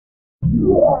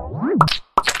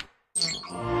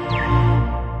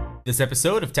This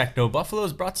episode of Techno Buffalo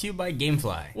is brought to you by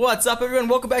Gamefly. What's up, everyone?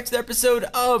 Welcome back to the episode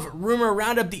of Rumor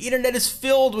Roundup. The internet is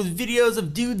filled with videos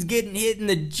of dudes getting hit in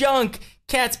the junk,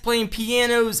 cats playing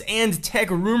pianos, and tech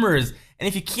rumors. And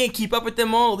if you can't keep up with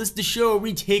them all, this is the show where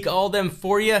we take all them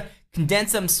for you,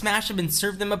 condense them, smash them, and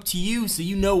serve them up to you so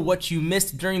you know what you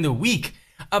missed during the week.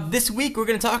 This week, we're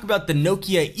going to talk about the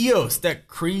Nokia EOS, that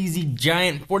crazy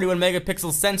giant 41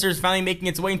 megapixel sensor is finally making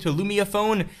its way into a Lumia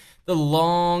phone. The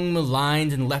long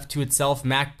maligned and left to itself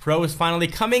Mac Pro is finally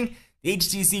coming. The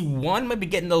HTC One might be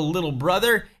getting a little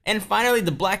brother. And finally,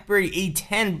 the BlackBerry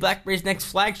A10, BlackBerry's next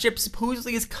flagship,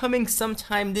 supposedly is coming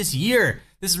sometime this year.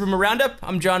 This is Rumor Roundup.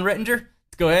 I'm John Rettinger.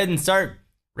 Let's go ahead and start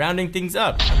rounding things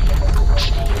up.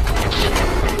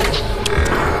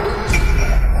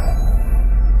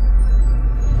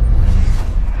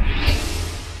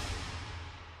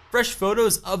 Fresh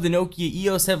photos of the Nokia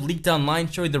EOS have leaked online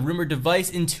showing the rumored device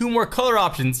in 2 more color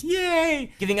options.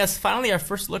 Yay! Giving us finally our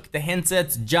first look at the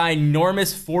handset's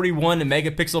ginormous 41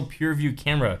 megapixel pure view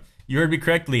camera. You heard me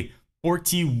correctly,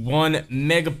 41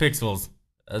 megapixels.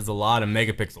 That's a lot of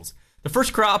megapixels. The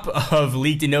first crop of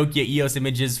leaked Nokia EOS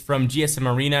images from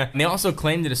GSM Arena, and they also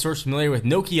claim that a source familiar with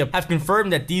Nokia have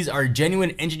confirmed that these are genuine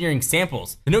engineering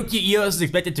samples. The Nokia EOS is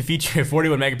expected to feature a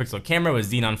 41 megapixel camera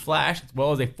with xenon flash, as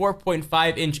well as a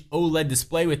 4.5-inch OLED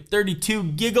display with 32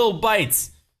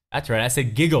 gigabytes. That's right, I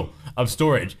said giggle of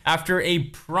storage. After a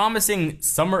promising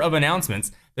summer of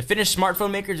announcements, the Finnish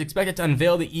smartphone maker is expected to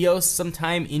unveil the EOS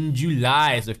sometime in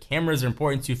July. So if cameras are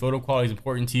important to you, photo quality is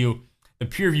important to you, the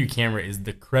PureView camera is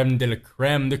the creme de la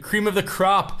creme, the cream of the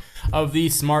crop of the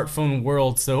smartphone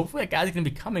world. So hopefully that guy's gonna be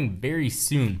coming very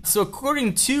soon. So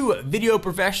according to video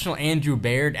professional Andrew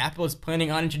Baird, Apple is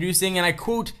planning on introducing, and I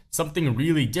quote, something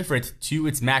really different to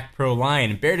its Mac Pro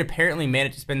line. Baird apparently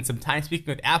managed to spend some time speaking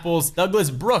with Apple's Douglas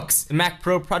Brooks, the Mac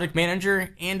Pro project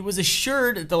manager, and was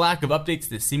assured that the lack of updates to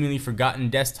the seemingly forgotten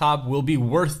desktop will be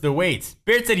worth the wait.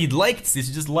 Baird said he'd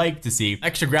just like to see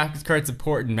extra graphics card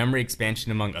support and memory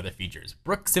expansion among other features.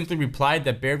 Brooks simply replied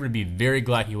that Baird would be very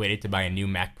glad he waited to buy a new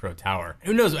Mac Pro tower.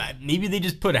 Who knows, maybe they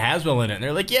just put a Haswell in it and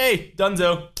they're like, yay,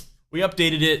 dunzo, we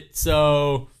updated it,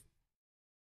 so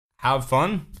have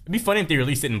fun. It'd be funny if they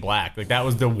released it in black. Like that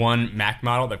was the one Mac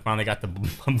model that finally got the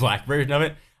black version of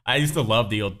it. I used to love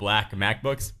the old black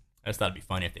MacBooks. I just thought it'd be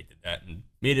funny if they did that and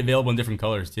made it available in different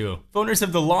colors too. Owners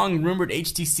of the long rumored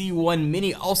HTC One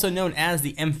Mini, also known as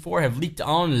the M4, have leaked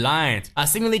online,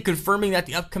 seemingly confirming that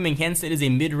the upcoming handset is a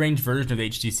mid-range version of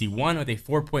the HTC One with a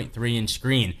 4.3-inch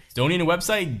screen. Estonian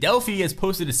website Delphi has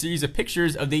posted a series of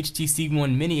pictures of the HTC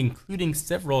One Mini, including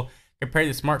several comparing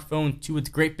the smartphone to its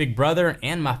great big brother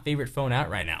and my favorite phone out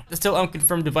right now. The still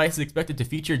unconfirmed device is expected to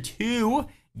feature 2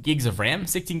 gigs of RAM,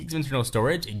 16 gigs of internal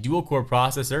storage, a dual-core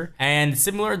processor, and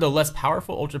similar though less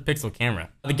powerful ultra-pixel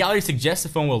camera. The gallery suggests the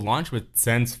phone will launch with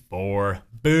Sense 4,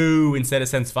 boo, instead of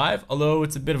Sense 5, although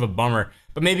it's a bit of a bummer,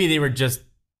 but maybe they were just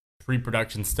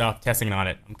pre-production stuff, testing on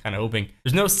it. I'm kind of hoping.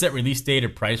 There's no set release date or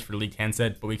price for the leaked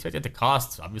handset, but we expect it to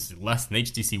cost obviously less than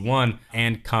HTC One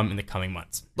and come in the coming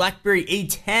months. BlackBerry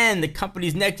A10, the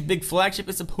company's next big flagship,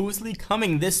 is supposedly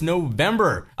coming this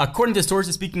November. According to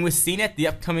sources speaking with CNET, the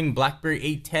upcoming BlackBerry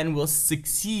A10 will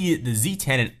succeed the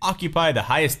Z10 and occupy the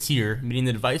highest tier, meaning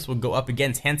the device will go up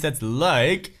against handsets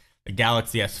like the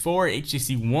Galaxy S4,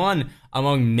 HTC One,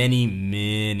 among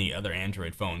many other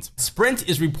Android phones. Sprint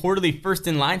is reportedly first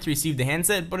in line to receive the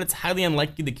handset, but it's highly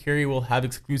unlikely the carrier will have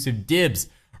exclusive dibs.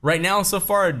 Right now, so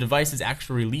far, a device's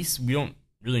actual release, we don't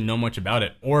really know much about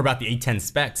it, or about the A10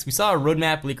 specs. We saw a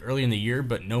roadmap leak earlier in the year,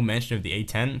 but no mention of the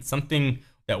A10. Something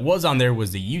that was on there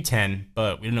was the U10,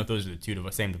 but we don't know if those are the two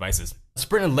same devices.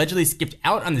 Sprint allegedly skipped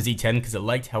out on the Z10 because it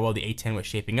liked how well the A10 was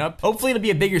shaping up. Hopefully it'll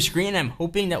be a bigger screen. I'm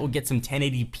hoping that we'll get some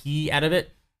 1080p out of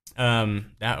it.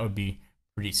 That would be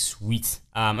pretty sweet.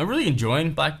 I'm really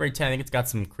enjoying BlackBerry 10. I think it's got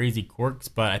some crazy quirks,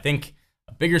 but I think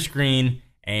a bigger screen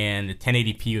and the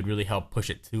 1080p would really help push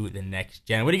it to the next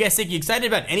gen. What do you guys think? Are you excited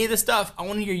about any of this stuff? I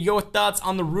want to hear your thoughts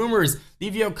on the rumors.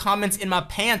 Leave your comments in my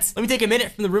pants. Let me take a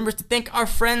minute from the rumors to thank our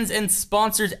friends and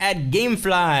sponsors at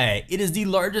Gamefly. It is the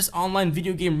largest online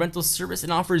video game rental service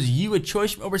and offers you a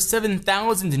choice from over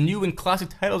 7,000 new and classic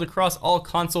titles across all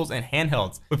consoles and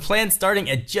handhelds. With plans starting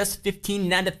at just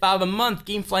 $15.95 a month,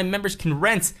 Gamefly members can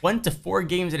rent 1 to 4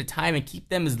 games at a time and keep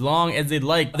them as long as they'd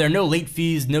like. There are no late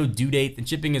fees, no due date, and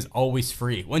shipping is always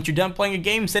free. Once you're done playing a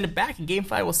game, send it back and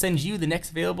Gamefly will send you the next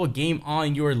available game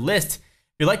on your list.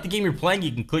 If you like the game you're playing,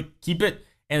 you can click keep it,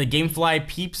 and the Gamefly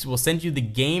peeps will send you the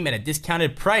game at a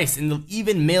discounted price, and they'll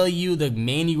even mail you the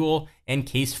manual and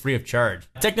case free of charge.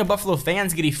 Techno Buffalo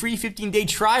fans get a free 15-day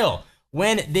trial.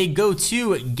 when they go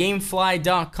to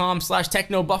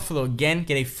gamefly.com/technobuffalo. Again,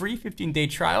 get a free 15-day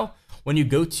trial when you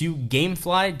go to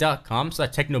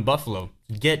gamefly.com/technobuffalo.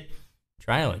 Get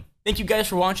trialing. Thank you guys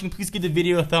for watching. Please give the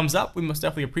video a thumbs up. We most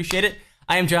definitely appreciate it.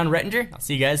 I am John Rettinger. I'll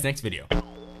see you guys next video.